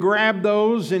Grab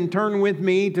those and turn with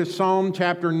me to Psalm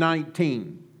chapter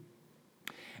 19.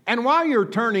 And while you're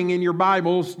turning in your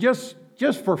Bibles, just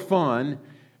for fun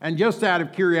and just out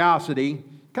of curiosity,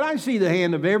 can I see the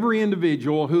hand of every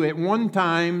individual who at one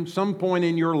time, some point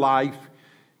in your life,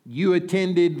 you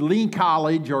attended Lee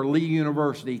College or Lee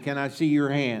University? Can I see your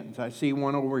hands? I see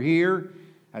one over here.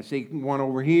 I see one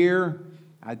over here.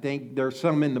 I think there's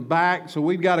some in the back. So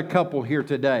we've got a couple here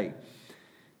today.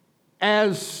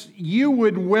 As you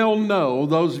would well know,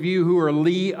 those of you who are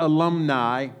Lee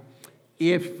alumni,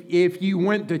 if you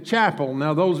went to chapel,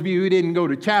 now those of you who didn't go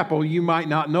to chapel, you might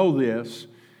not know this,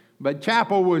 but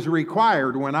chapel was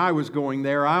required when I was going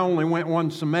there. I only went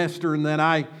one semester and then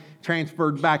I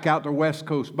transferred back out to West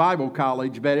Coast Bible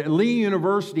College. But at Lee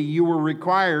University, you were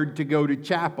required to go to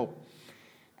chapel.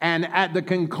 And at the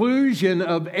conclusion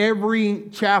of every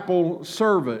chapel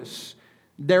service,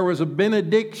 there was a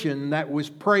benediction that was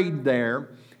prayed there.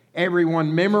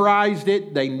 Everyone memorized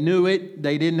it. They knew it.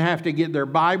 They didn't have to get their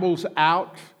Bibles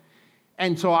out.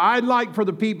 And so I'd like for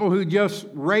the people who just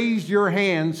raised your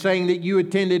hand saying that you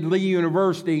attended Lee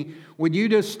University, would you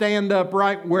just stand up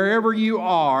right wherever you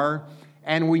are,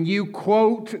 and when you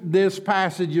quote this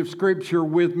passage of Scripture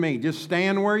with me, just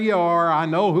stand where you are. I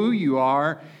know who you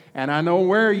are, and I know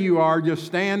where you are. Just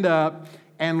stand up,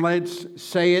 and let's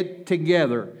say it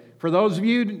together. For those of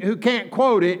you who can't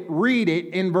quote it, read it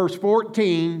in verse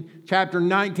 14, chapter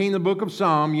 19, the book of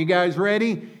Psalm. You guys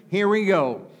ready? Here we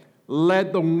go.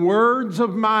 Let the words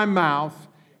of my mouth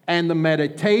and the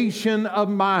meditation of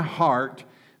my heart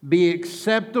be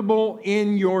acceptable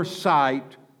in your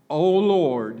sight, O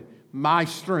Lord, my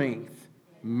strength,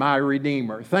 my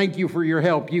Redeemer. Thank you for your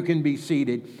help. You can be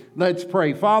seated. Let's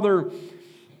pray. Father,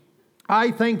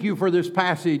 I thank you for this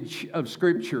passage of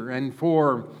Scripture and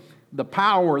for the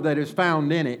power that is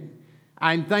found in it.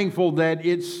 I'm thankful that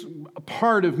it's a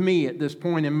part of me at this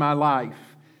point in my life.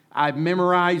 I've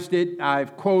memorized it,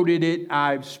 I've quoted it,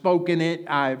 I've spoken it,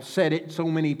 I've said it so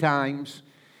many times.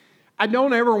 I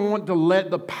don't ever want to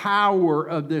let the power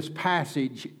of this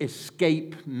passage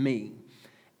escape me.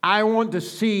 I want to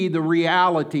see the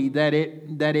reality that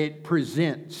it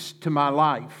presents to my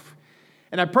life.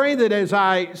 And I pray that as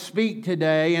I speak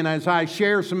today and as I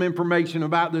share some information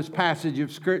about this passage of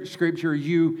Scripture as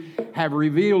you have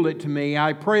revealed it to me,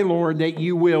 I pray, Lord, that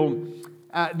you will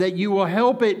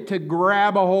help it to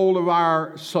grab a hold of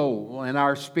our soul and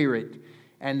our spirit,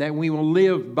 and that we will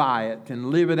live by it and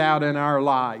live it out in our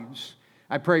lives.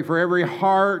 I pray for every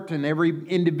heart and every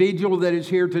individual that is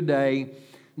here today,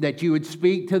 that you would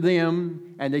speak to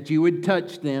them and that you would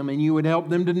touch them and you would help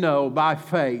them to know by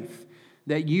faith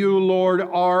that you, Lord,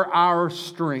 are our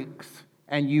strength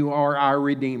and you are our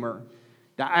Redeemer.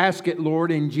 To ask it,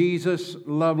 Lord, in Jesus'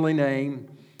 lovely name,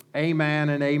 amen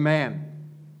and amen.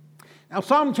 Now,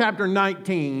 Psalm chapter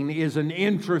 19 is an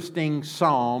interesting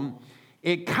psalm.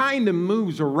 It kind of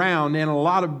moves around in a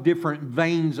lot of different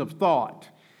veins of thought.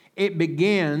 It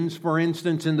begins, for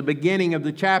instance, in the beginning of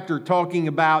the chapter, talking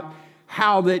about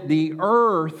how that the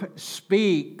earth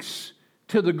speaks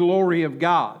to the glory of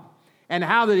God, and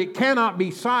how that it cannot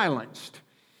be silenced.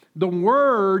 The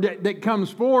word that comes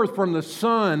forth from the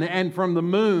sun and from the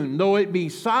moon, though it be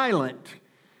silent,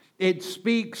 it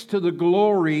speaks to the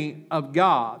glory of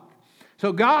God.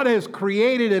 So God has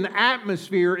created an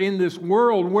atmosphere in this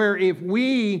world where if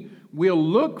we will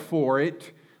look for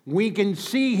it, we can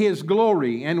see His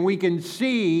glory and we can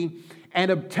see and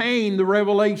obtain the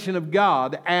revelation of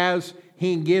God as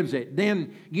He gives it.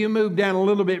 Then you move down a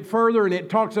little bit further and it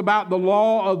talks about the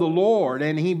law of the Lord.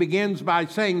 And he begins by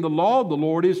saying the law of the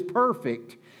Lord is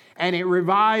perfect and it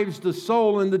revives the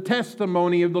soul, and the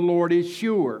testimony of the Lord is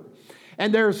sure.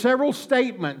 And there are several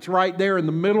statements right there in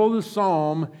the middle of the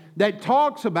psalm that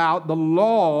talks about the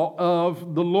law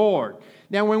of the Lord.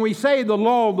 Now, when we say the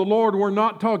law of the Lord, we're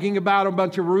not talking about a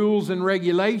bunch of rules and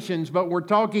regulations, but we're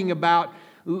talking about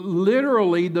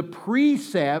literally the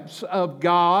precepts of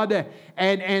God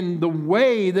and the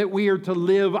way that we are to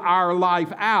live our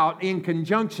life out in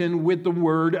conjunction with the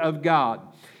Word of God.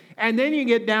 And then you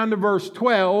get down to verse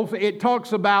 12. It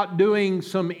talks about doing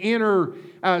some inner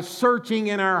searching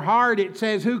in our heart. It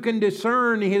says, who can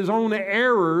discern his own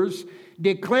errors?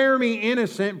 Declare me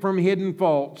innocent from hidden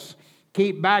faults.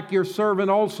 Keep back your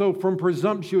servant also from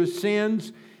presumptuous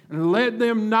sins, and let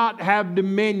them not have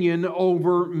dominion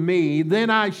over me. Then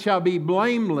I shall be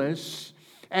blameless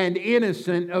and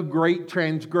innocent of great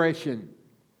transgression.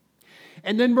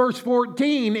 And then verse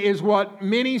 14 is what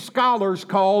many scholars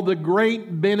call the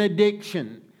great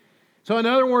benediction. So in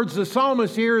other words, the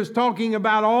psalmist here is talking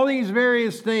about all these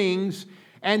various things,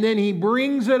 and then he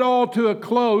brings it all to a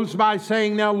close by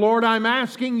saying, now, Lord, I'm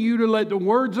asking you to let the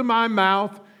words of my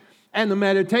mouth and the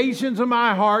meditations of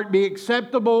my heart be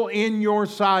acceptable in your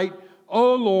sight,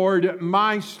 O Lord,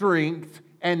 my strength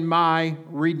and my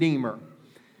Redeemer.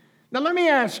 Now let me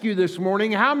ask you this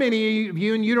morning, how many of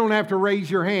you, and you don't have to raise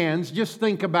your hands, just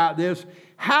think about this,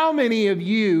 how many of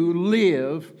you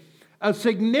live a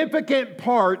significant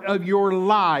part of your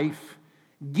life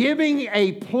giving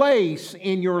a place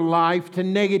in your life to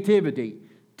negativity,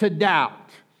 to doubt?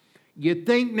 You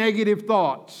think negative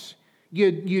thoughts.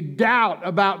 You doubt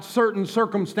about certain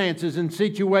circumstances and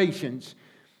situations.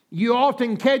 You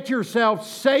often catch yourself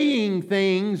saying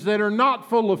things that are not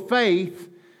full of faith,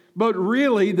 but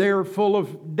really they're full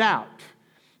of doubt.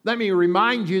 Let me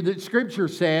remind you that Scripture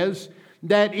says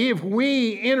that if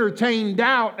we entertain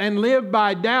doubt and live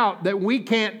by doubt, that we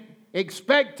can't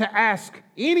expect to ask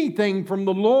anything from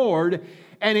the Lord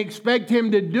and expect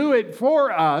Him to do it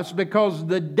for us, because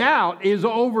the doubt is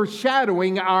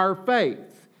overshadowing our faith.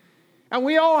 And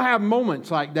we all have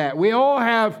moments like that. We all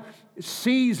have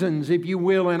seasons, if you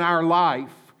will, in our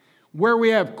life where we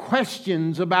have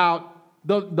questions about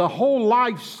the whole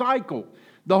life cycle,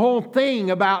 the whole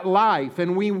thing about life,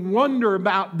 and we wonder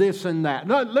about this and that.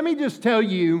 Let me just tell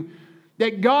you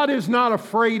that God is not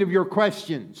afraid of your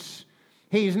questions.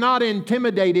 He's not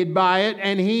intimidated by it,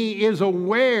 and He is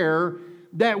aware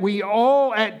that we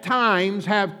all at times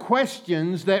have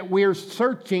questions that we're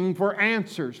searching for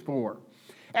answers for.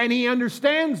 And He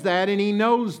understands that, and He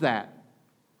knows that.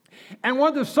 And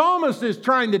what the psalmist is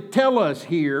trying to tell us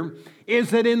here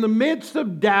is that in the midst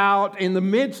of doubt, in the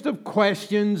midst of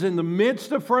questions, in the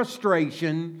midst of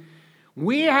frustration,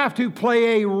 we have to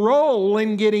play a role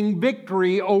in getting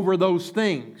victory over those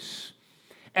things.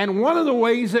 And one of the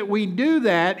ways that we do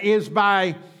that is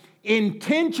by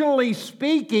intentionally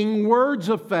speaking words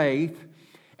of faith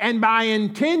and by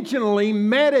intentionally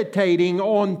meditating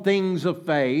on things of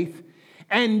faith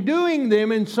and doing them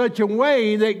in such a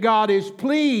way that God is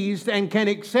pleased and can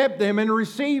accept them and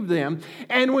receive them.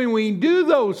 And when we do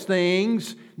those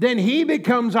things, then He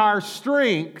becomes our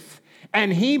strength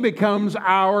and He becomes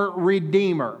our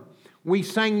Redeemer. We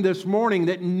sang this morning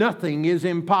that nothing is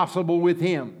impossible with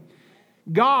Him.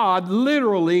 God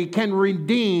literally can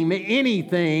redeem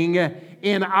anything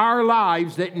in our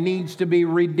lives that needs to be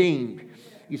redeemed.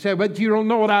 You say, but you don't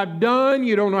know what I've done.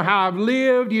 You don't know how I've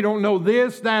lived. You don't know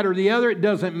this, that, or the other. It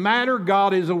doesn't matter.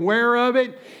 God is aware of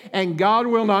it. And God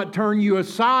will not turn you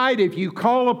aside if you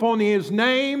call upon His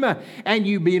name and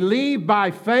you believe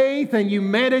by faith and you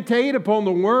meditate upon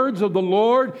the words of the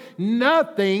Lord.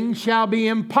 Nothing shall be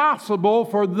impossible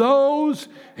for those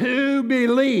who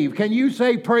believe. Can you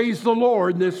say praise the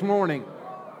Lord this morning?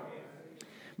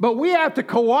 But we have to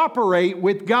cooperate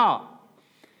with God.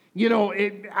 You know,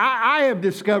 I have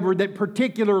discovered that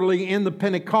particularly in the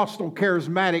Pentecostal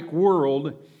charismatic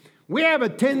world, we have a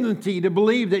tendency to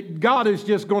believe that God is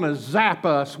just going to zap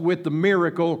us with the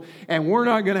miracle and we're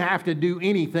not going to have to do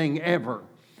anything ever.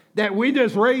 That we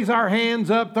just raise our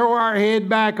hands up, throw our head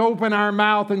back, open our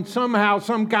mouth, and somehow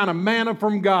some kind of manna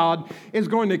from God is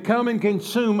going to come and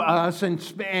consume us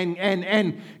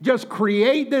and just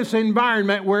create this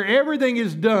environment where everything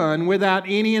is done without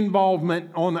any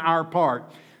involvement on our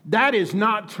part. That is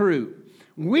not true.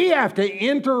 We have to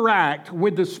interact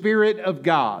with the Spirit of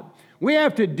God. We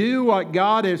have to do what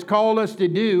God has called us to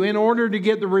do in order to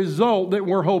get the result that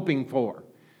we're hoping for.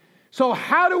 So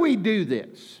how do we do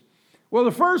this? Well,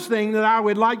 the first thing that I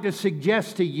would like to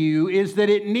suggest to you is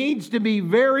that it needs to be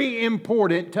very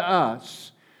important to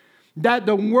us that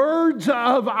the words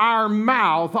of our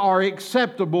mouth are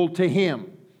acceptable to Him.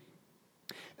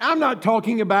 I'm not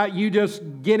talking about you just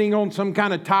getting on some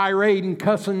kind of tirade and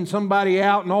cussing somebody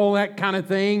out and all that kind of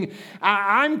thing.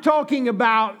 I'm talking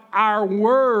about our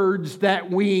words that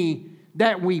we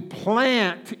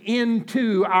plant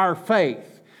into our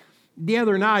faith. The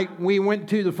other night we went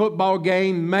to the football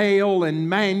game, Male and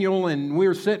Manual, and we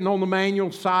were sitting on the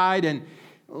Manual side. And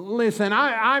listen,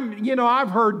 I've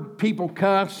heard people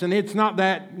cuss, and it's not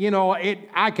that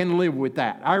I can live with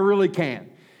that. I really can.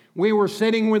 We were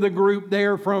sitting with a group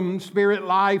there from Spirit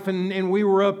Life, and we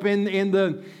were up in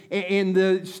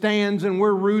the stands, and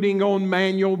we're rooting on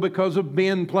Manual because of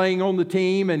Ben playing on the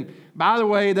team. And by the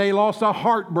way, they lost a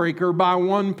heartbreaker by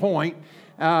 1 point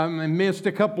and missed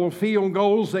a couple of field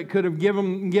goals that could have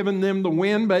given them the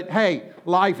win. But hey,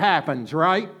 life happens,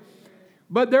 right?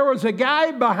 But there was a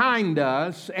guy behind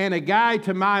us and a guy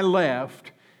to my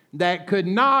left that could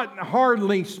not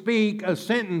hardly speak a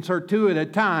sentence or two at a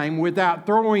time without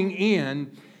throwing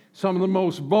in some of the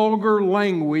most vulgar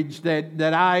language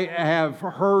that I have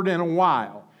heard in a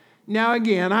while. Now,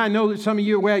 again, I know that some of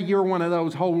you, well, you're one of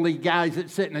those holy guys that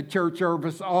sit in a church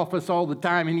office all the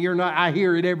time, and you're not. I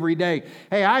hear it every day.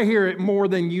 Hey, I hear it more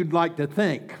than you'd like to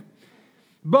think.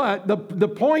 But the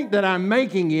point that I'm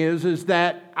making is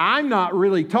that I'm not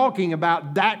really talking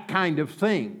about that kind of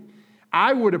thing.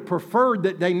 I would have preferred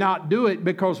that they not do it,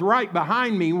 because right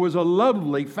behind me was a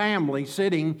lovely family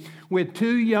sitting with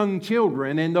 2 young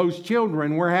children, and those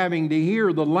children were having to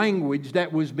hear the language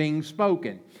that was being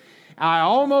spoken. I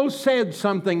almost said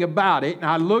something about it, and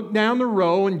I looked down the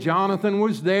row, and Jonathan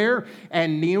was there,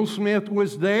 and Neil Smith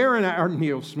was there,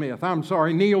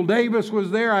 Neil Davis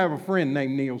was there. I have a friend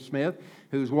named Neil Smith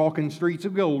who's walking streets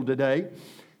of gold today.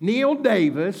 Neil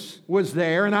Davis was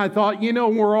there, and I thought,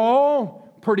 we're all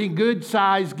pretty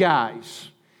good-sized guys.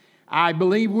 I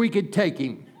believe we could take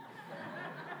him.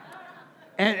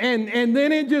 And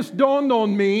then it just dawned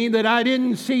on me that I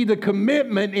didn't see the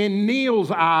commitment in Neil's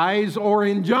eyes or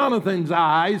in Jonathan's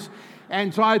eyes.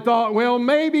 And so I thought, well,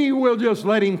 maybe we'll just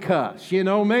let him cuss.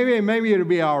 Maybe it'll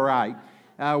be all right.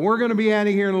 We're going to be out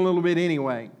of here in a little bit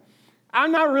anyway.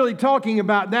 I'm not really talking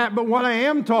about that, but what I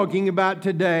am talking about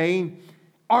today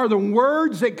are the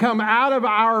words that come out of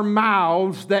our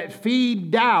mouths that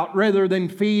feed doubt rather than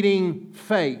feeding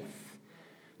faith.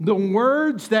 The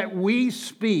words that we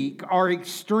speak are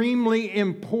extremely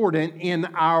important in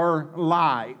our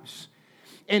lives.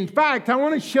 In fact, I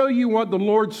want to show you what the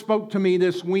Lord spoke to me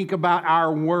this week about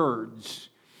our words.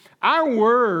 Our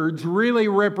words really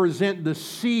represent the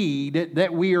seed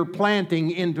that we are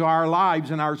planting into our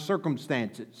lives and our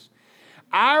circumstances.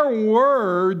 Our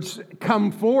words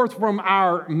come forth from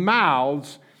our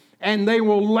mouths, and they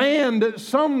will land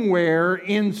somewhere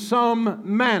in some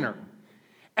manner.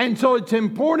 And so it's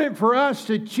important for us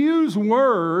to choose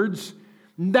words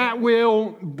that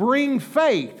will bring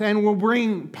faith and will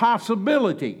bring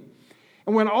possibility.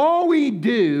 And when all we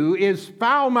do is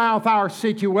foul-mouth our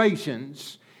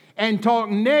situations and talk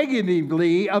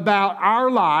negatively about our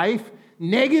life,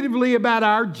 negatively about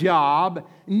our job,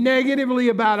 negatively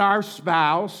about our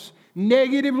spouse,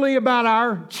 negatively about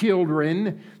our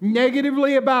children,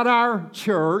 negatively about our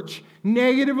church,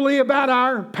 negatively about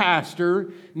our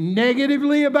pastor,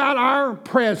 negatively about our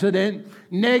president,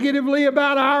 negatively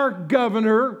about our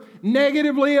governor,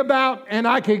 negatively about, and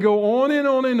I could go on and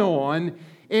on and on.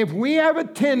 If we have a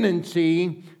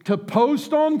tendency to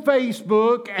post on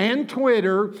Facebook and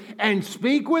Twitter and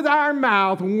speak with our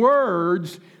mouth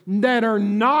words that are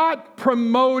not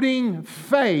promoting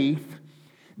faith,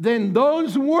 then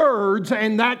those words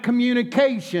and that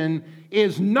communication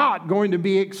is not going to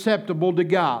be acceptable to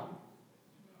God.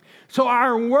 So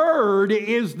our word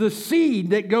is the seed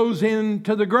that goes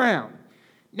into the ground.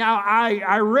 Now,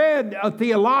 I read a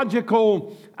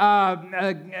theological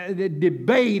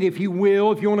debate, if you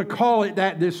will, if you want to call it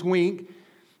that this week,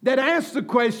 that asked the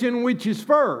question, which is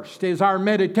first? Is our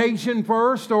meditation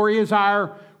first, or is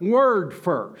our word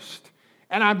first?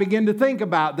 And I began to think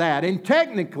about that. And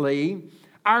technically,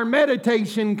 our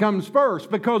meditation comes first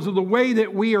because of the way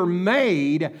that we are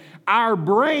made. Our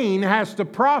brain has to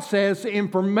process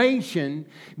information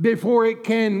before it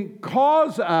can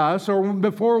cause us, or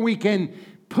before we can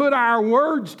put our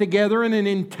words together in an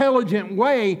intelligent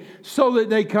way so that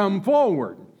they come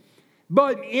forward.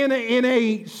 But in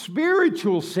a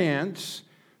spiritual sense,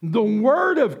 the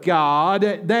Word of God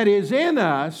that is in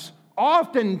us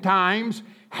oftentimes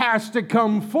has to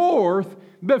come forth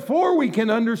before we can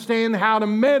understand how to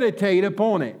meditate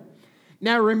upon it.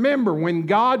 Now remember, when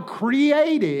God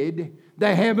created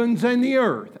the heavens and the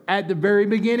earth at the very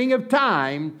beginning of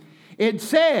time, it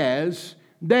says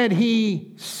that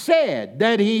He said,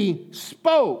 that He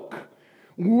spoke.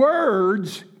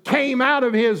 Words came out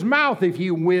of His mouth, if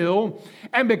you will,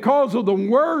 and because of the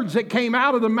words that came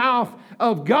out of the mouth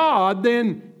of God,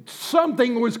 then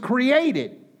something was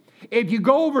created. If you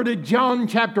go over to John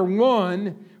chapter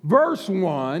 1, verse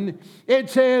 1, it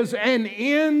says, "And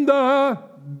in the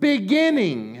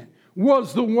beginning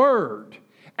was the Word,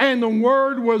 and the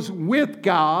Word was with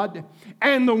God,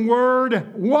 and the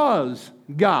Word was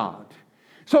God."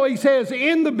 So he says,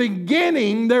 in the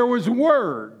beginning there was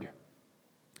Word.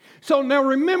 So now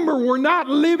remember, we're not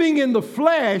living in the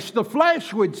flesh. The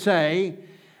flesh would say,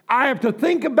 I have to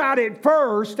think about it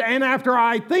first, and after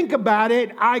I think about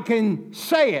it, I can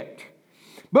say it.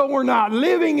 But we're not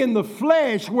living in the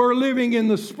flesh, we're living in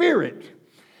the Spirit.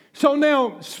 So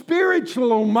now,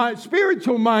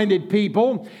 spiritual-minded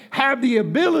people have the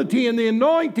ability and the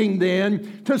anointing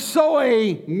then to sow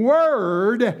a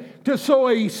word, to sow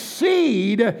a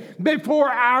seed before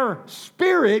our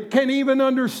spirit can even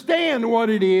understand what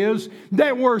it is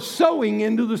that we're sowing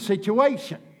into the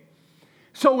situation.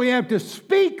 So we have to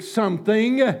speak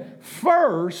something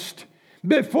first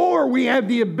before we have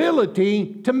the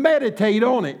ability to meditate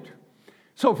on it.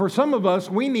 So for some of us,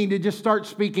 we need to just start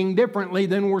speaking differently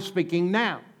than we're speaking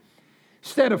now.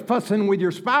 Instead of fussing with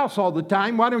your spouse all the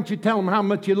time, why don't you tell them how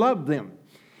much you love them?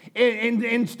 And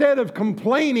instead of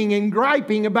complaining and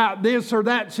griping about this or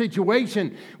that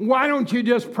situation, why don't you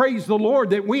just praise the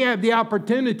Lord that we have the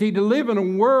opportunity to live in a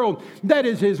world that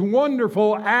is as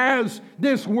wonderful as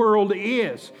this world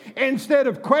is? Instead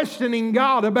of questioning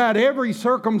God about every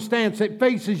circumstance that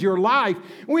faces your life,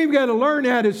 we've got to learn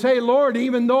how to say, Lord,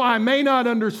 even though I may not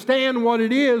understand what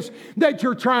it is that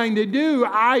you're trying to do,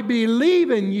 I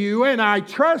believe in you and I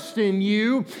trust in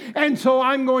you, and so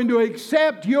I'm going to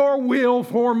accept your will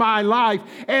for my life,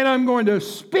 and I'm going to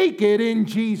speak it in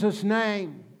Jesus'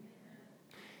 name.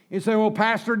 You say, well,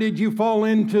 Pastor, did you fall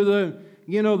into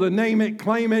the name it,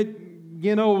 claim it,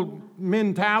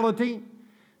 mentality?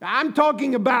 I'm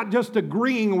talking about just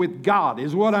agreeing with God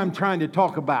is what I'm trying to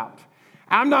talk about.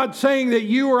 I'm not saying that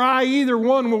you or I, either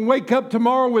one, will wake up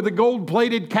tomorrow with a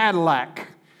gold-plated Cadillac.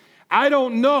 I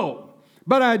don't know.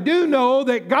 But I do know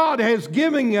that God has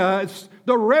given us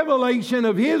the revelation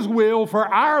of His will for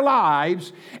our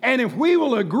lives, and if we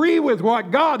will agree with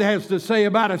what God has to say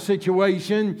about a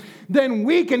situation, then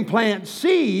we can plant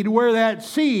seed where that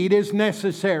seed is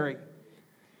necessary.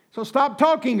 So stop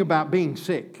talking about being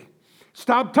sick.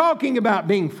 Stop talking about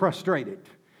being frustrated.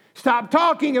 Stop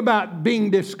talking about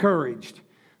being discouraged.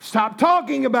 Stop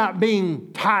talking about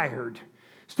being tired.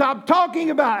 Stop talking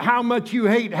about how much you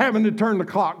hate having to turn the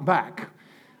clock back.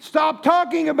 Stop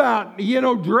talking about,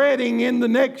 dreading in the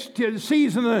next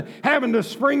season having to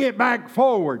spring it back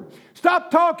forward.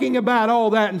 Stop talking about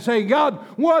all that and say, God,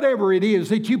 whatever it is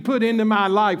that you put into my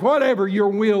life, whatever your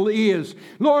will is,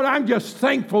 Lord, I'm just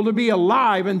thankful to be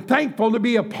alive and thankful to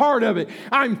be a part of it.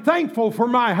 I'm thankful for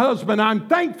my husband. I'm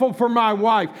thankful for my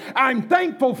wife. I'm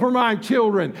thankful for my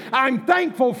children. I'm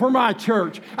thankful for my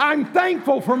church. I'm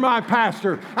thankful for my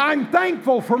pastor. I'm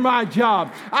thankful for my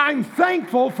job. I'm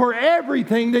thankful for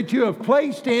everything that you have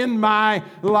placed in my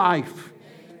life.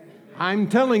 I'm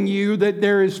telling you that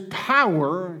there is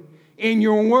power in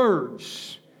your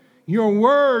words. Your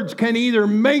words can either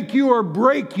make you or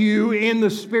break you in the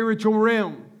spiritual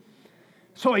realm.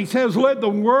 So he says, let the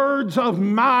words of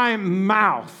my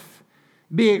mouth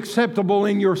be acceptable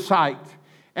in your sight.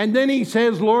 And then he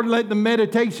says, Lord, let the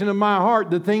meditation of my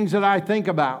heart, the things that I think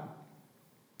about.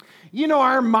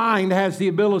 Our mind has the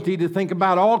ability to think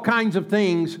about all kinds of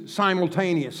things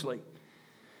simultaneously.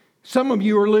 Some of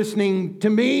you are listening to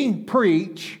me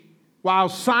preach while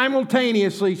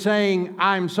simultaneously saying,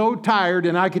 I'm so tired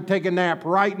and I could take a nap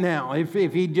right now if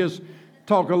he'd just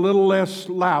talk a little less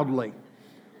loudly.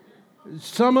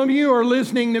 Some of you are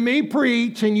listening to me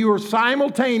preach and you are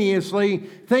simultaneously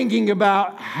thinking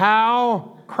about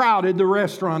how crowded the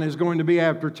restaurant is going to be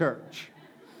after church.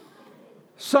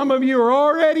 Some of you are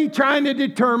already trying to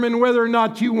determine whether or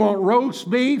not you want roast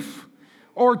beef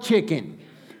or chicken,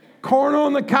 corn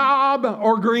on the cob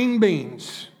or green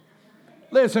beans.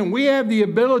 Listen, we have the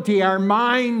ability, our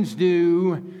minds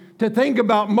do, to think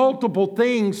about multiple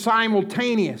things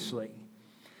simultaneously.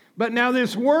 But now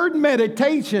this word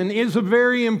meditation is a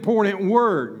very important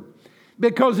word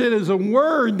because it is a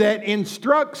word that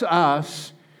instructs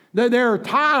us that there are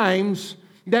times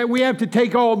that we have to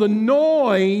take all the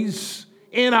noise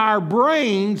in our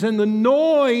brains and the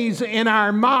noise in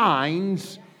our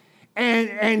minds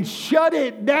and shut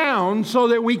it down so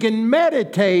that we can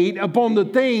meditate upon the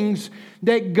things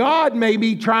that God may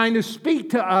be trying to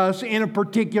speak to us in a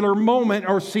particular moment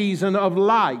or season of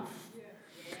life.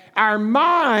 Our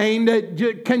mind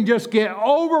can just get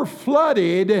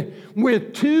overflooded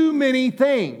with too many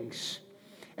things.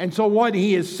 And so what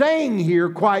he is saying here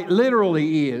quite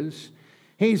literally is,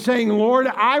 he's saying, Lord,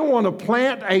 I want to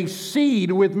plant a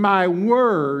seed with my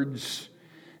words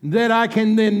that I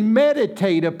can then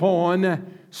meditate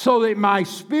upon so that my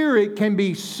spirit can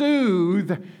be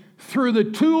soothed through the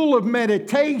tool of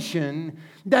meditation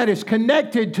that is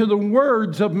connected to the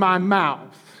words of my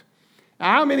mouth.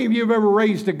 How many of you have ever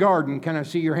raised a garden? Can I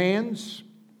see your hands?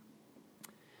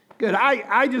 Good.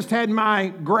 I just had my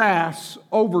grass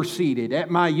overseeded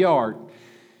at my yard.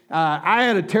 I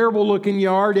had a terrible looking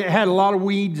yard. It had a lot of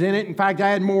weeds in it. In fact, I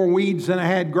had more weeds than I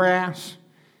had grass.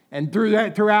 And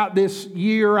throughout this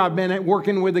year, I've been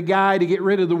working with a guy to get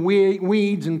rid of the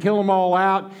weeds and kill them all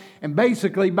out. And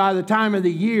basically, by the time of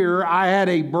the year, I had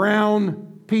a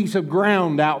brown piece of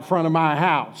ground out front of my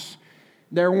house.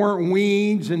 There weren't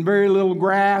weeds and very little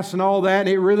grass and all that.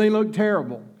 It really looked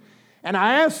terrible. And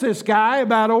I asked this guy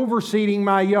about overseeding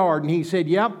my yard. And he said,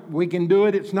 yep, we can do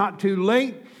it. It's not too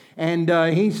late. And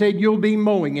he said, you'll be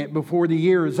mowing it before the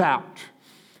year is out.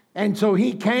 And so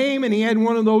he came and he had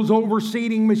one of those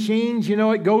overseeding machines. You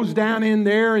know, it goes down in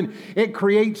there and it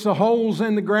creates the holes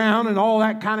in the ground and all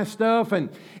that kind of stuff. And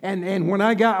when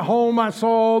I got home, I saw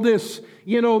all this,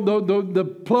 you know, the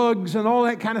plugs and all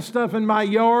that kind of stuff in my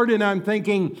yard. And I'm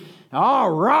thinking,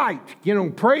 all right, you know,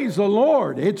 praise the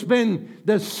Lord.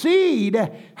 The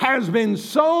seed has been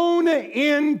sown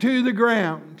into the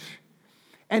ground.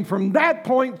 And from that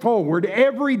point forward,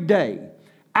 every day,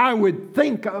 I would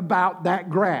think about that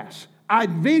grass.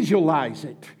 I'd visualize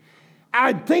it.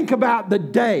 I'd think about the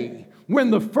day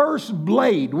when the first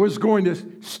blade was going to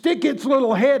stick its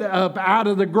little head up out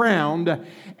of the ground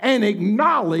and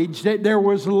acknowledge that there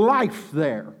was life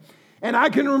there. And I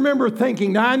can remember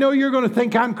thinking, now I know you're going to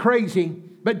think I'm crazy,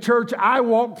 but church, I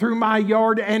walked through my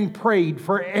yard and prayed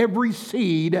for every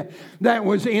seed that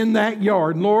was in that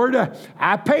yard. Lord,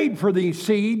 I paid for these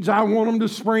seeds. I want them to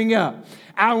spring up.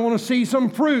 I want to see some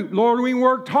fruit. Lord, we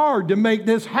worked hard to make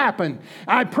this happen.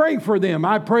 I pray for them.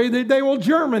 I pray that they will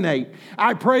germinate.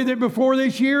 I pray that before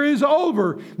this year is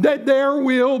over, that there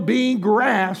will be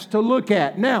grass to look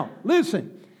at. Now,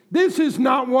 listen, this is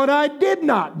not what I did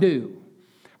not do.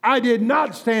 I did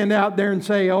not stand out there and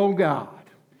say, oh God,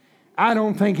 I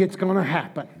don't think it's going to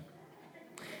happen.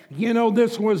 You know,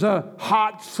 this was a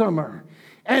hot summer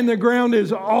and the ground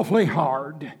is awfully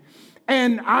hard.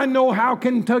 And I know how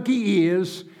Kentucky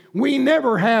is. We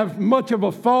never have much of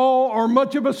a fall or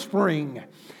much of a spring.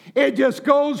 It just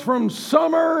goes from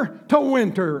summer to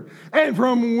winter and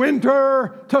from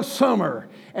winter to summer.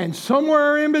 And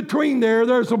somewhere in between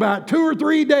there's about 2 or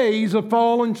 3 days of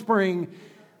fall and spring.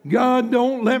 God,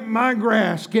 don't let my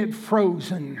grass get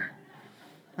frozen.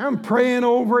 I'm praying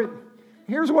over it.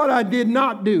 Here's what I did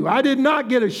not do. I did not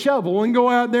get a shovel and go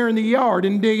out there in the yard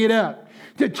and dig it up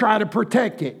to try to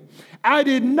protect it. I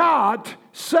did not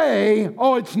say,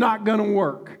 oh, it's not going to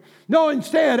work. No,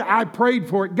 instead, I prayed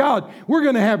for it. God, we're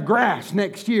going to have grass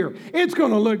next year. It's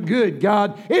going to look good,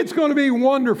 God. It's going to be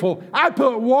wonderful. I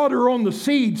put water on the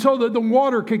seed so that the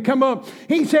water could come up.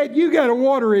 He said, you got to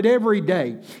water it every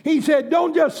day. He said,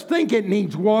 don't just think it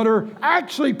needs water.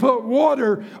 Actually put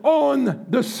water on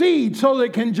the seed so that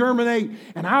it can germinate.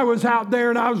 And I was out there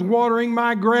and I was watering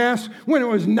my grass when it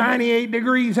was 98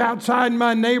 degrees outside and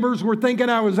my neighbors were thinking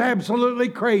I was absolutely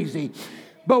crazy.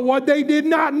 But what they did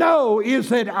not know is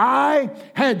that I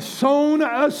had sown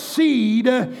a seed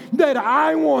that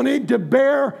I wanted to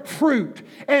bear fruit.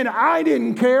 And I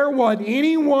didn't care what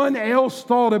anyone else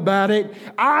thought about it.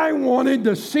 I wanted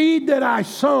the seed that I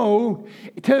sowed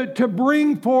to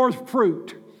bring forth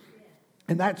fruit.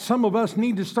 And that some of us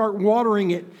need to start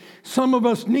watering it. Some of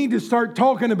us need to start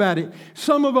talking about it.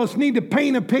 Some of us need to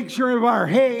paint a picture of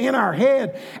in our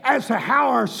head as to how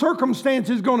our circumstance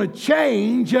is going to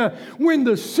change when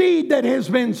the seed that has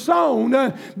been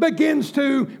sown begins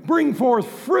to bring forth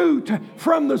fruit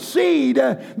from the seed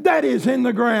that is in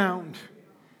the ground.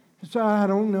 So I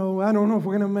don't know if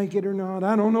we're going to make it or not.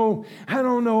 I don't know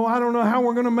how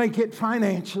we're going to make it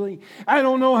financially. I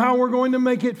don't know how we're going to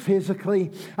make it physically.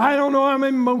 I don't know, I'm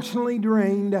emotionally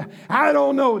drained. I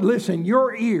don't know. Listen,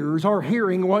 your ears are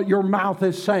hearing what your mouth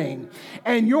is saying.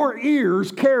 And your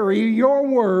ears carry your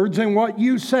words and what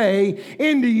you say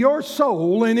into your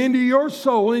soul and into your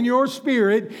soul and your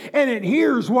spirit. And it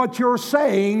hears what you're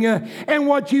saying. And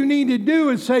what you need to do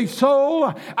is say,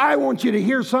 soul, I want you to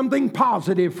hear something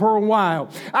positive for a while.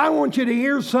 I want you to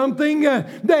hear something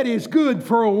that is good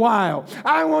for a while.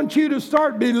 I want you to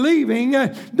start believing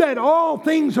that all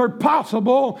things are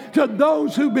possible to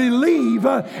those who believe,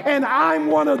 and I'm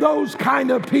one of those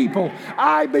kind of people.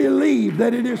 I believe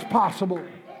that it is possible.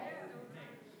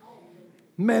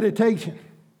 Meditation.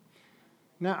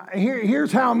 Now,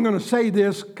 here's how I'm going to say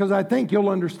this because I think you'll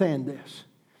understand this.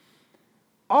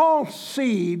 All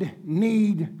seed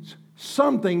needs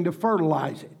something to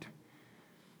fertilize it.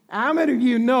 How many of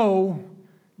you know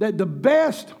that the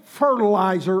best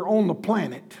fertilizer on the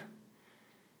planet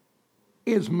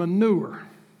is manure?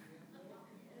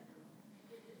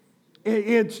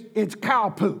 It's cow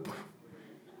poop.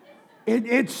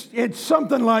 It's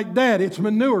something like that. It's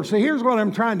manure. So here's what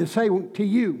I'm trying to say to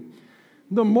you.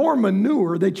 The more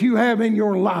manure that you have in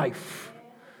your life,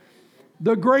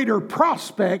 the greater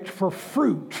prospect for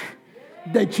fruit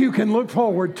that you can look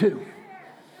forward to.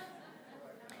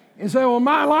 And say, well,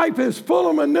 my life is full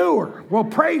of manure. Well,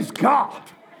 praise God.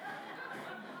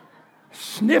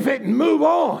 Sniff it and move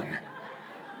on.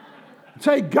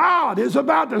 Say, God is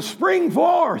about to spring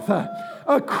forth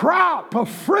a crop of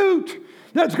fruit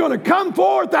that's going to come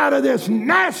forth out of this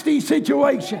nasty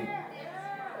situation.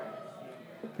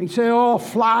 You say, oh,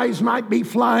 flies might be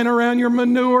flying around your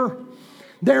manure.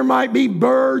 There might be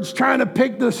birds trying to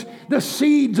pick the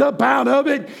seeds up out of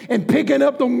it and picking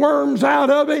up the worms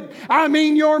out of it. I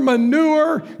mean, your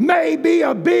manure may be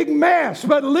a big mess,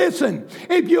 but listen,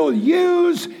 if you'll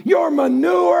use your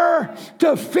manure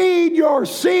to feed your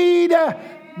seed,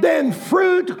 then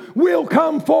fruit will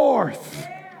come forth.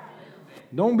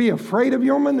 Don't be afraid of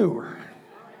your manure.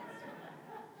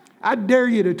 I dare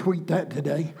you to tweet that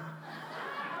today.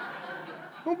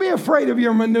 Don't be afraid of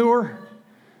your manure.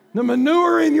 The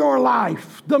manure in your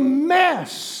life, the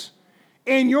mess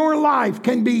in your life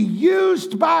can be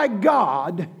used by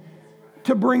God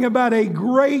to bring about a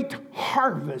great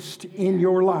harvest in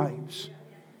your lives.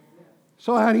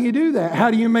 So how do you do that?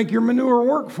 How do you make your manure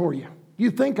work for you?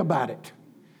 You think about it.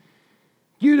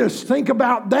 You just think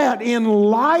about that in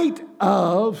light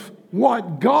of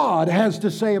what God has to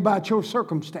say about your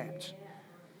circumstance.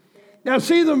 Now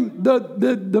see,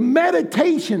 the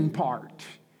meditation part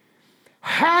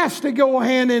has to go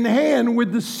hand in hand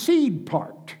with the seed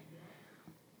part.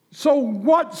 So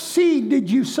what seed did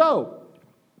you sow?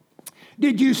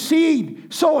 Did you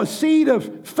sow a seed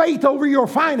of faith over your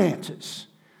finances?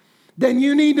 Then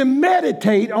you need to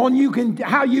meditate on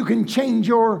how you can change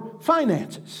your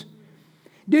finances.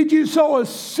 Did you sow a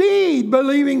seed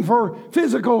believing for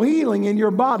physical healing in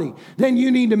your body? Then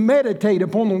you need to meditate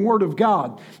upon the Word of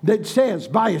God that says,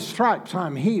 by His stripes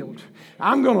I'm healed.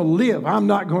 I'm going to live. I'm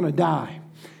not going to die.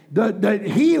 The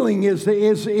healing is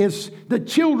the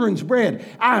children's bread.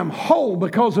 I am whole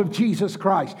because of Jesus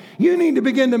Christ. You need to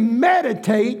begin to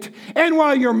meditate, and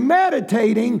while you're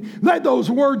meditating, let those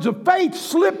words of faith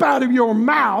slip out of your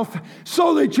mouth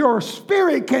so that your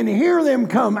spirit can hear them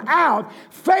come out.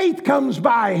 Faith comes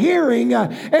by hearing,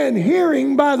 and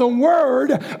hearing by the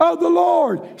word of the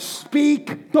Lord.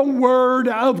 Speak the word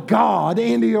of God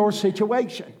into your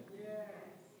situation.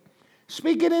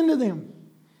 Speak it into them.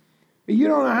 You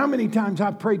don't know how many times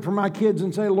I've prayed for my kids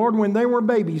and say, Lord, when they were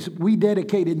babies, we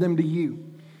dedicated them to you.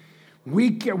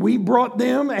 We brought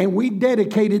them and we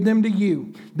dedicated them to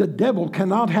you. The devil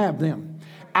cannot have them.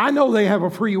 I know they have a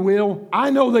free will. I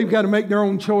know they've got to make their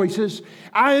own choices.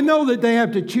 I know that they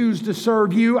have to choose to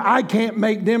serve you. I can't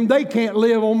make them. They can't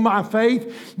live on my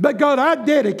faith. But God, I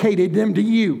dedicated them to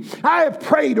you. I have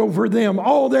prayed over them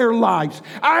all their lives.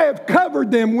 I have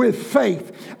covered them with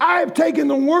faith. I have taken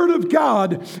the Word of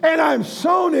God and I've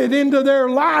sown it into their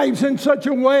lives in such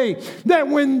a way that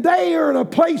when they are in a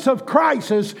place of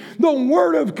crisis, the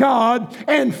Word of God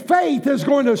and faith is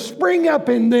going to spring up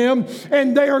in them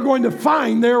and they are going to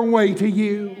find their way to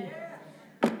you.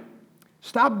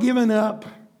 Stop giving up.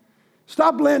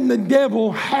 Stop letting the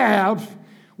devil have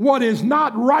what is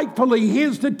not rightfully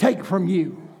his to take from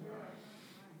you.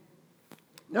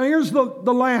 Now here's the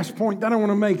last point that I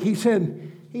want to make. He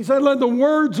said, let the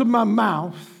words of my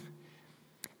mouth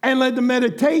and let the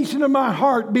meditation of my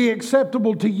heart be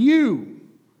acceptable to you,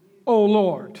 O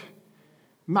Lord,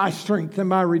 my strength and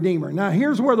my Redeemer. Now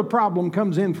here's where the problem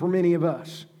comes in for many of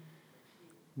us.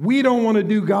 We don't want to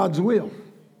do God's will.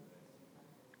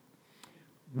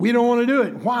 We don't want to do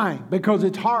it. Why? Because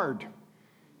it's hard.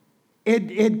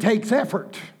 It takes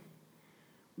effort.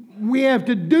 We have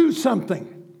to do something.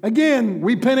 Again,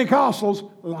 we Pentecostals,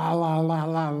 la la la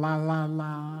la la la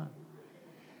la.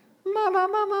 La la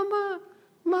la la la.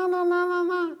 La la la la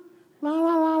la. La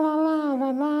la la la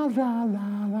la la la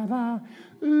la la la.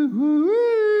 Ooh.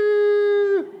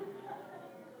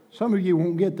 Some of you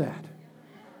won't get that.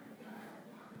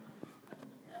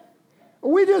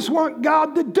 We just want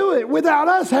God to do it without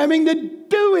us having to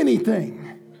do anything.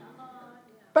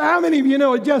 But how many of you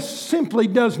know it just simply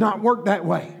does not work that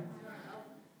way?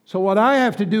 So what I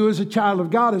have to do as a child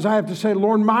of God is I have to say,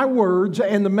 Lord, my words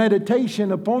and the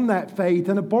meditation upon that faith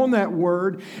and upon that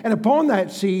word and upon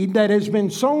that seed that has been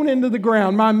sown into the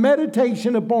ground, my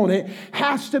meditation upon it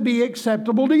has to be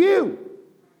acceptable to you.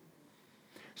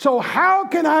 So how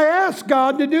can I ask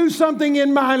God to do something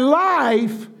in my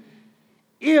life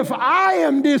if I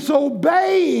am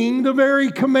disobeying the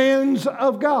very commands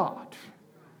of God?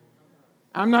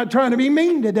 I'm not trying to be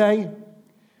mean today,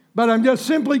 but I'm just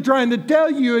simply trying to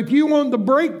tell you, if you want the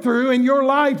breakthrough in your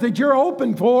life that you're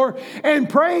hoping for and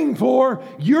praying for,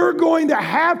 you're going to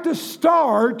have to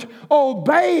start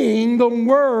obeying the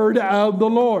word of the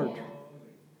Lord.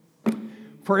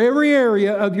 For every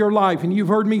area of your life, and you've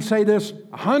heard me say this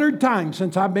 100 times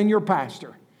since I've been your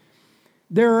pastor,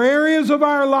 there are areas of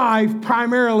our life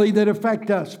primarily that affect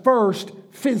us. First,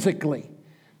 physically,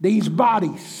 these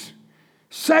bodies.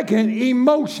 Second,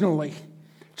 emotionally.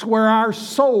 It's where our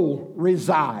soul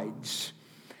resides.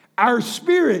 Our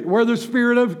spirit, where the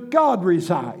Spirit of God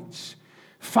resides.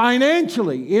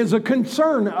 Financially is a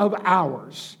concern of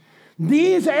ours.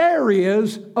 These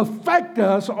areas affect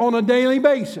us on a daily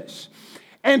basis.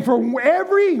 And for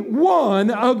every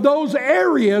one of those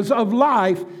areas of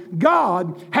life,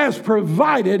 God has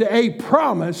provided a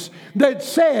promise that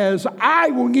says, I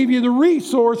will give you the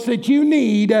resource that you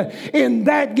need in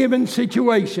that given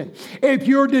situation. If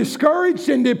you're discouraged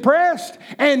and depressed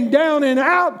and down and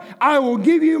out, I will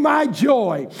give you my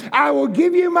joy. I will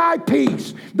give you my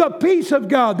peace. The peace of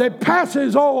God that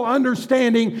passes all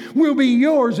understanding will be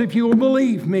yours if you will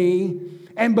believe me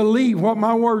and believe what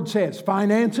my word says.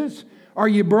 Finances. Are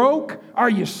you broke? Are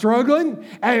you struggling?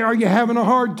 Are you having a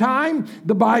hard time?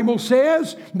 The Bible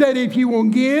says that if you will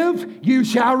give, you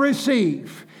shall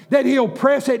receive. That He'll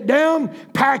press it down,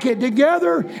 pack it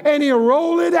together, and He'll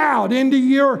roll it out into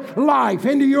your life,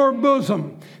 into your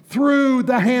bosom, through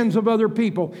the hands of other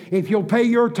people. If you'll pay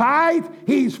your tithe,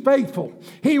 He's faithful.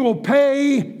 He will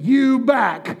pay you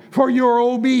back for your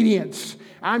obedience.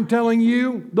 I'm telling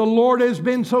you, the Lord has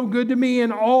been so good to me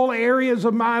in all areas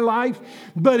of my life,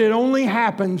 but it only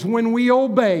happens when we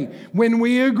obey, when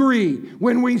we agree,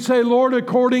 when we say, Lord,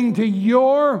 according to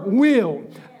your will,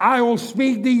 I will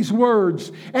speak these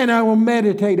words and I will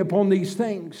meditate upon these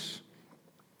things.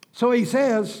 So He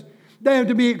says they have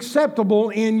to be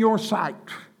acceptable in your sight.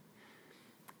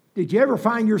 Did you ever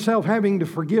find yourself having to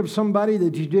forgive somebody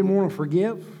that you didn't want to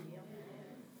forgive?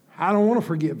 I don't want to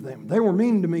forgive them. They were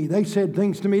mean to me. They said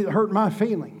things to me that hurt my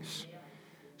feelings.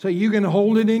 So you can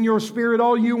hold it in your spirit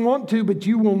all you want to, but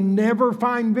you will never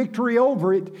find victory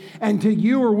over it until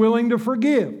you are willing to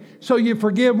forgive. So you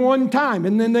forgive one time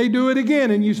and then they do it again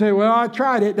and you say, well, I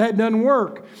tried it. That doesn't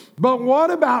work. But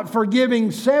what about forgiving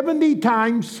 70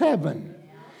 times 7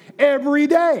 every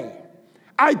day?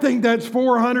 I think that's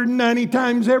 490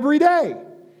 times every day.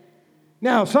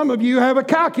 Now, some of you have a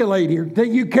calculator that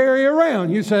you carry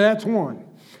around. You say, that's 1,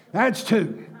 that's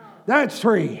 2, that's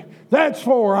 3, that's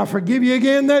 4. I forgive you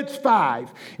again, that's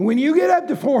 5. When you get up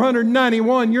to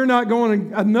 491, you're not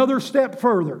going another step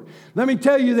further. Let me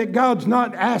tell you that God's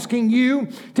not asking you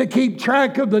to keep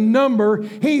track of the number.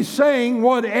 He's saying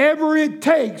whatever it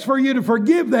takes for you to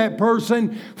forgive that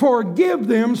person, forgive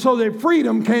them so that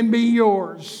freedom can be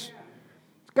yours.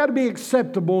 It's got to be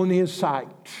acceptable in His sight.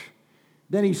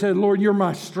 Then He said, Lord, you're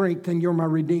my strength and you're my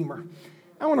redeemer.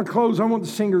 I want to close. I want the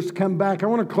singers to come back. I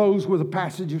want to close with a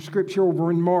passage of Scripture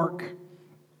over in Mark.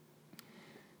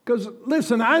 Because,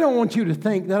 listen, I don't want you to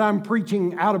think that I'm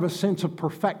preaching out of a sense of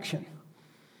perfection.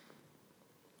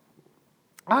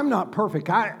 I'm not perfect.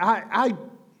 I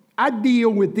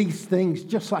deal with these things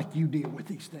just like you deal with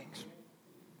these things.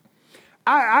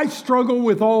 I struggle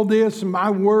with all this and my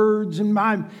words and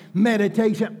my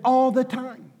meditation all the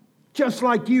time, just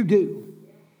like you do.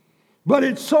 But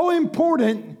it's so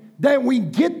important that we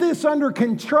get this under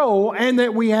control and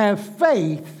that we have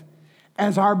faith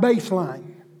as our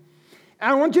baseline.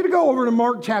 And I want you to go over to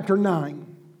Mark chapter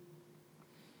 9.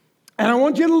 And I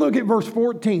want you to look at verse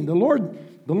 14. The Lord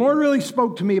really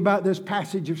spoke to me about this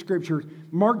passage of Scripture.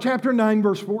 Mark chapter 9,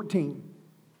 verse 14.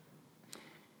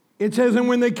 It says, and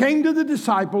when they came to the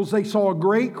disciples, they saw a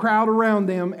great crowd around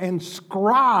them and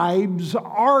scribes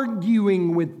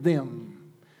arguing with them.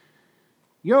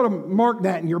 You ought to mark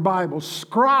that in your Bible.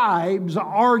 Scribes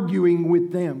arguing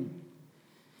with them.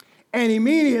 And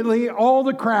immediately all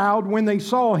the crowd, when they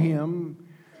saw him,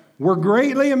 were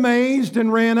greatly amazed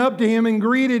and ran up to him and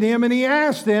greeted him. And he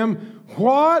asked them,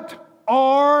 what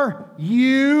are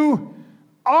you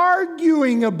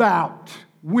arguing about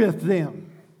with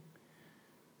them?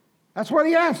 That's what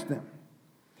he asked them.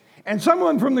 And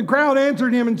someone from the crowd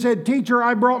answered him and said, Teacher,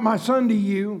 I brought my son to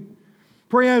you.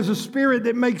 For he has a spirit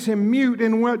that makes him mute,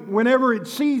 and whenever it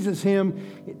seizes him,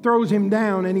 it throws him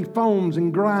down, and he foams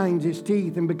and grinds his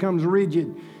teeth and becomes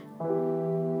rigid.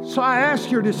 So I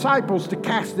asked your disciples to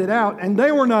cast it out, and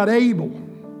they were not able.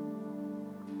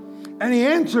 And he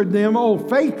answered them, O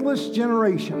faithless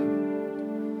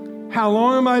generation, how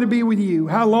long am I to be with you?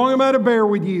 How long am I to bear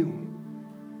with you?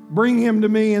 Bring him to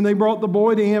me. And they brought the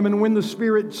boy to him, and when the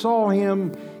spirit saw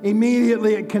him,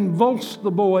 immediately it convulsed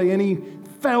the boy, and he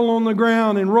fell on the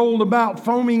ground and rolled about,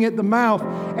 foaming at the mouth.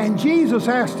 And Jesus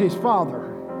asked his father,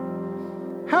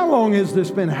 how long has this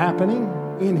been happening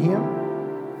in him?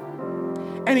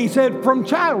 And he said, from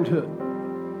childhood.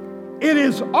 It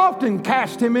has often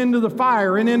cast him into the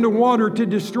fire and into water to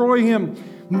destroy him.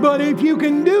 But if you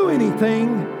can do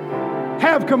anything,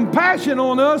 have compassion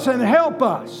on us and help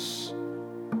us.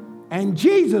 And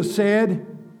Jesus said,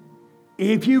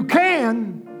 if you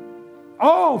can,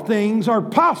 all things are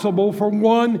possible for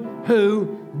one who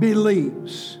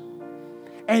believes.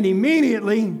 And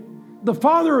immediately, the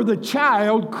father of the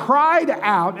child cried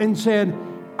out and said,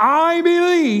 I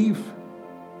believe,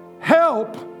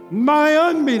 help my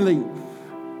unbelief.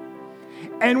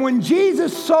 And when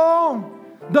Jesus saw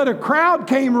that a crowd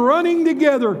came running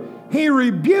together, He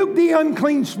rebuked the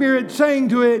unclean spirit, saying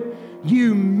to it,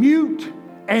 "You mute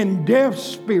and deaf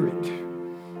spirit,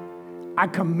 I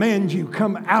command you,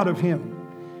 come out of him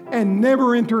and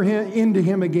never enter into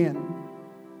him again."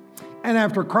 And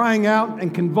after crying out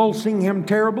and convulsing him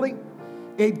terribly,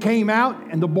 it came out,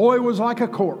 and the boy was like a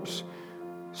corpse,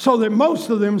 so that most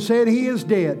of them said, "He is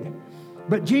dead."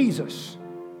 But Jesus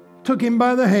took him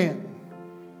by the hand,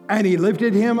 and He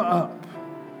lifted him up,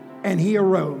 and he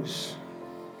arose.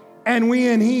 And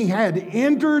when he had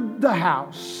entered the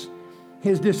house,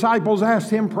 His disciples asked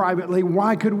Him privately,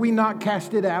 "Why could we not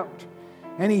cast it out?"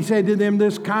 And He said to them,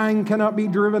 "This kind cannot be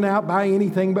driven out by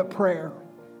anything but prayer."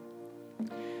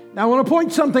 Now I want to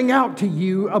point something out to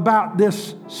you about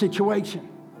this situation.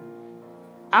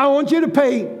 I want you to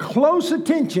pay close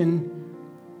attention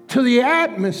to the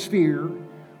atmosphere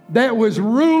that was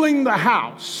ruling the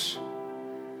house.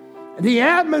 The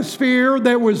atmosphere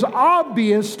that was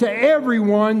obvious to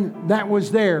everyone that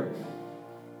was there.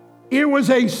 It was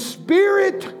a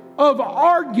spirit of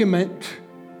argument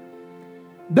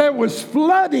that was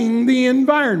flooding the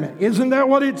environment. Isn't that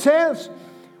what it says?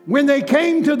 When they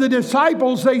came to the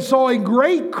disciples, they saw a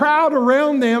great crowd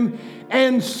around them,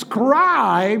 and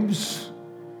scribes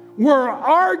were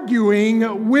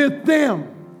arguing with them.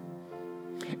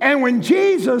 And when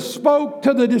Jesus spoke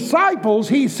to the disciples,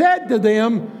 He said to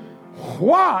them,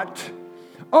 "What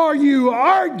are you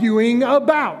arguing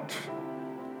about?"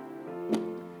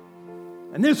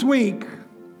 And this week,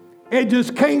 it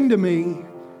just came to me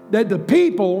that the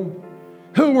people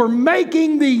who were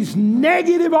making these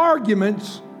negative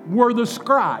arguments were the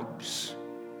scribes.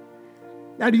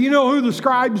 Now, do you know who the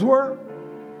scribes were?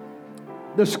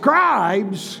 The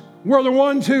scribes were the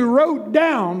ones who wrote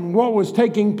down what was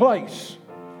taking place.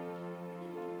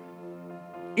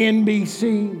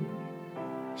 NBC,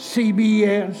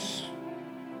 CBS,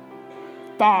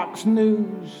 Fox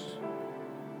News.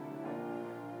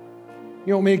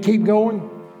 You want me to keep going?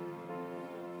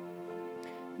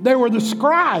 They were the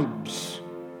scribes.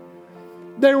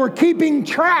 They were keeping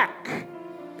track.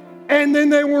 And then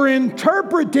they were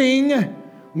interpreting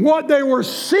what they were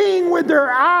seeing with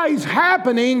their eyes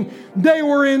happening. They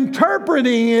were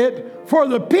interpreting it for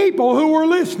the people who were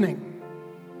listening.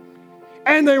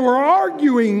 And they were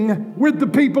arguing with the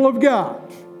people of God.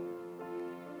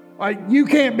 Like, you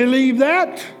can't believe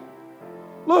that?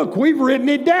 Look, we've written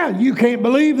it down. You can't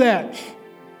believe that.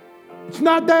 It's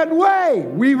not that way.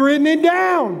 We've written it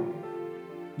down.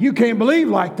 You can't believe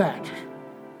like that.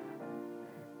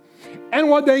 And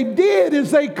what they did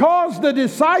is they caused the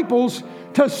disciples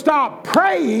to stop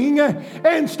praying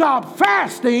and stop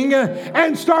fasting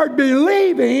and start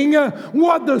believing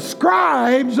what the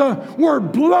scribes were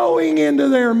blowing into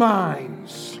their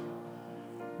minds.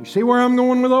 You see where I'm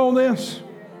going with all this?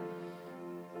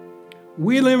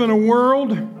 We live in a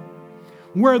world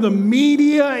where the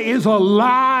media is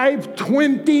alive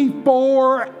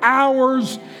 24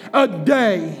 hours a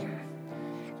day,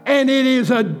 and it is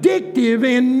addictive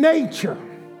in nature.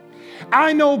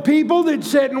 I know people that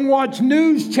sit and watch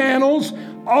news channels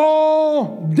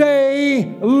all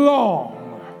day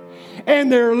long,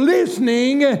 and they're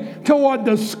listening to what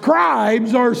the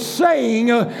scribes are saying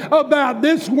about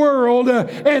this world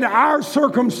and our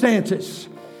circumstances.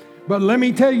 But let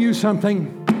me tell you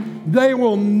something. They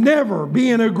will never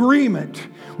be in agreement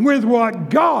with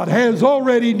what God has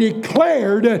already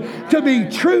declared to be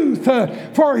truth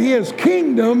for His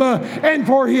kingdom and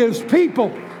for His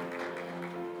people.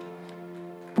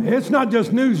 It's not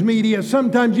just news media.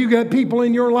 Sometimes you got people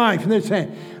in your life and they're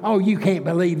saying, "Oh, you can't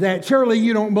believe that. Surely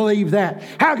you don't believe that.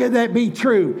 How could that be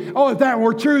true? Oh, if that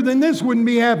were true, then this wouldn't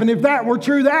be happening. If that were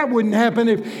true, that wouldn't happen.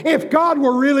 If God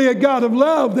were really a God of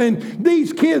love, then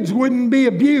these kids wouldn't be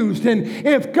abused. And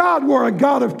if God were a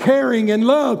God of caring and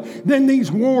love, then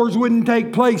these wars wouldn't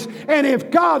take place. And if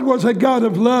God was a God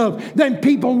of love, then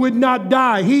people would not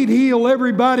die. He'd heal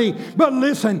everybody." But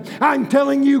listen, I'm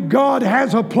telling you, God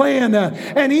has a plan,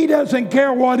 and He doesn't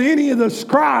care what any of the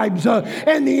scribes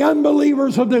and the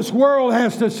unbelievers of this world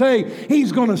has to say.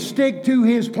 He's going to stick to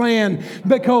His plan,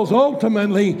 because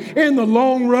ultimately, in the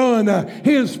long run,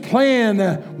 His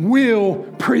plan will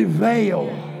prevail.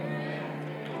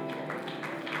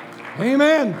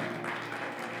 Amen.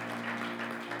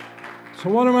 So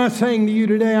what am I saying to you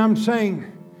today? I'm saying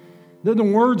that the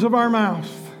words of our mouth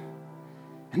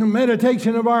and the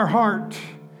meditation of our heart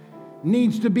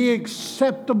needs to be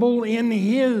acceptable in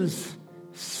His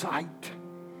sight.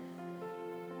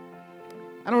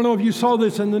 I don't know if you saw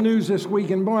this in the news this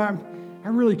week, and boy, I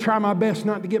really try my best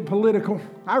not to get political.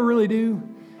 I really do.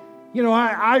 You know,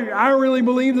 I really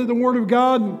believe that the Word of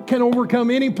God can overcome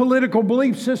any political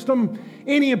belief system,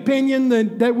 any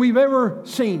opinion that we've ever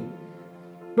seen.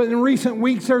 But in recent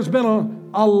weeks, there's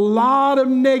been a lot of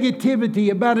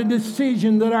negativity about a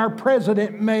decision that our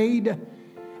president made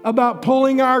about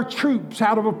pulling our troops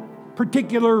out of a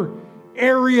particular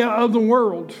area of the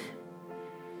world.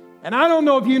 And I don't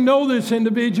know if you know this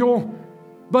individual,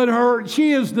 but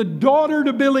she is the daughter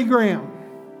to Billy Graham.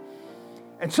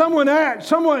 And someone,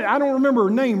 I don't remember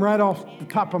her name right off the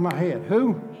top of my head.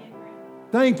 Who?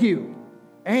 Thank you.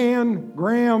 Anne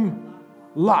Graham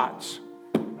Lotz.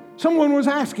 Someone was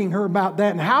asking her about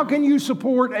that. And how can you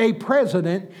support a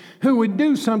president who would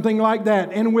do something like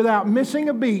that? And without missing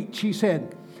a beat, she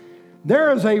said,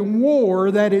 there is a war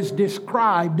that is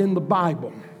described in the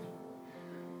Bible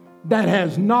that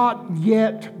has not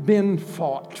yet been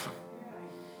fought.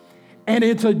 And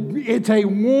it's a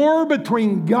war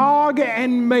between Gog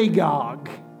and Magog.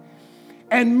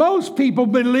 And most people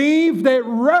believe that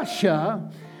Russia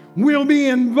will be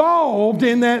involved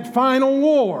in that final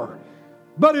war.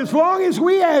 But as long as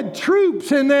we had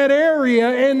troops in that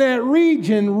area, in that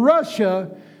region, Russia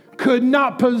could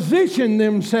not position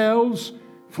themselves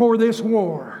for this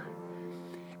war.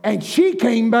 And she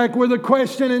came back with a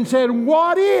question and said,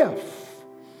 what if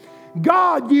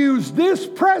God used this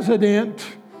president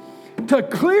to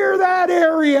clear that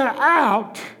area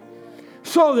out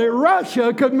so that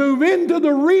Russia could move into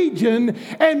the region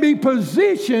and be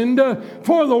positioned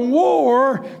for the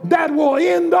war that will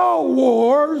end all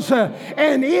wars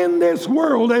and end this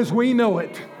world as we know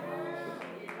it.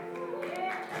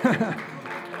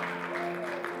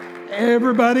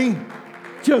 Everybody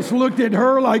just looked at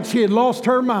her like she had lost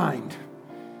her mind.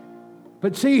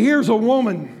 But see, here's a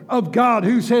woman of God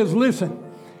who says, listen,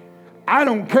 I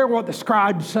don't care what the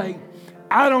scribes say.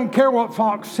 I don't care what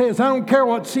Fox says. I don't care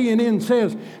what CNN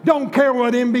says. Don't care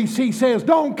what NBC says.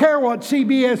 Don't care what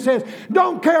CBS says.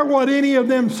 Don't care what any of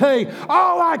them say.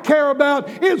 All I care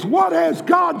about is what has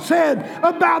God said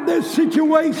about this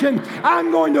situation.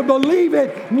 I'm going to believe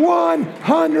it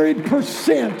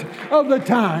 100% of the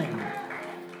time,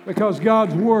 because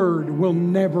God's word will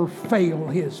never fail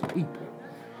His people.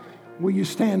 Will you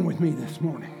stand with me this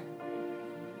morning?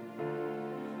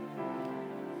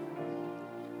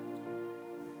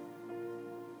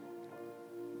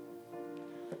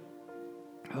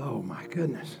 Oh, my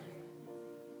goodness.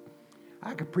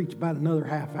 I could preach about another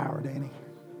half hour, Danny.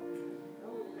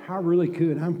 I really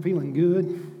could. I'm feeling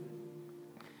good.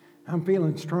 I'm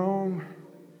feeling strong.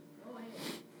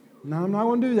 No, I'm not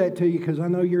going to do that to you because I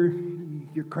know you're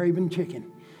craving chicken.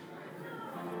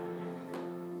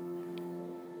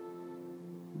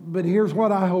 But here's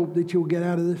what I hope that you'll get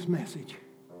out of this message.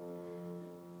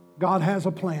 God has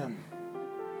a plan.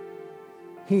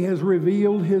 He has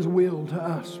revealed His will to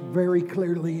us very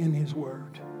clearly in His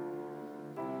Word.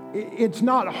 It's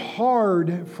not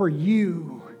hard for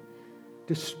you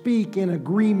to speak in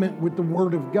agreement with the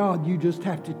Word of God. You just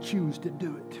have to choose to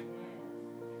do it.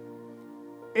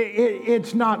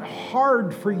 It's not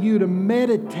hard for you to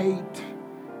meditate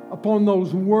upon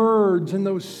those words and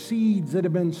those seeds that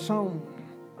have been sown.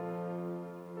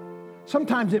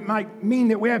 Sometimes it might mean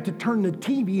that we have to turn the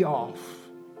TV off.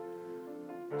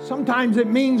 Sometimes it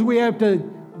means we have to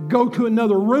go to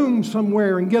another room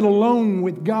somewhere and get alone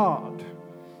with God.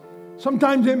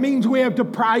 Sometimes it means we have to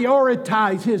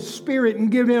prioritize His Spirit and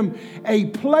give Him a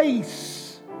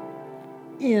place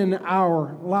in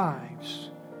our lives.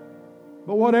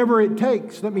 But whatever it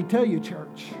takes, let me tell you,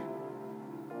 church,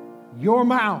 your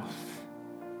mouth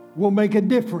will make a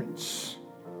difference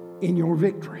in your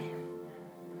victory.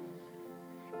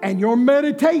 And your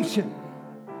meditation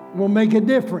will make a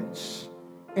difference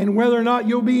in whether or not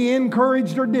you'll be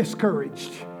encouraged or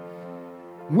discouraged,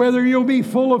 whether you'll be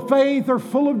full of faith or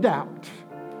full of doubt.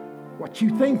 What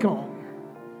you think on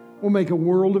will make a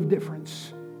world of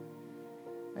difference.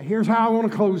 Now, here's how I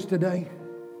want to close today.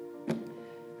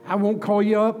 I won't call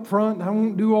you up front. I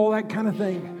won't do all that kind of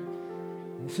thing.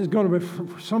 This is going to be,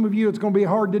 for some of you, it's going to be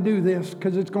hard to do this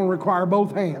because it's going to require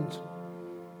both hands.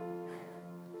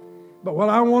 But what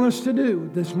I want us to do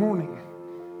this morning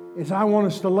is I want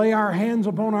us to lay our hands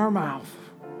upon our mouth.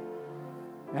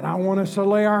 And I want us to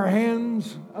lay our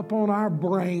hands upon our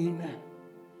brain.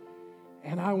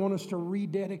 And I want us to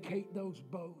rededicate those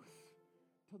both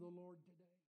to the Lord.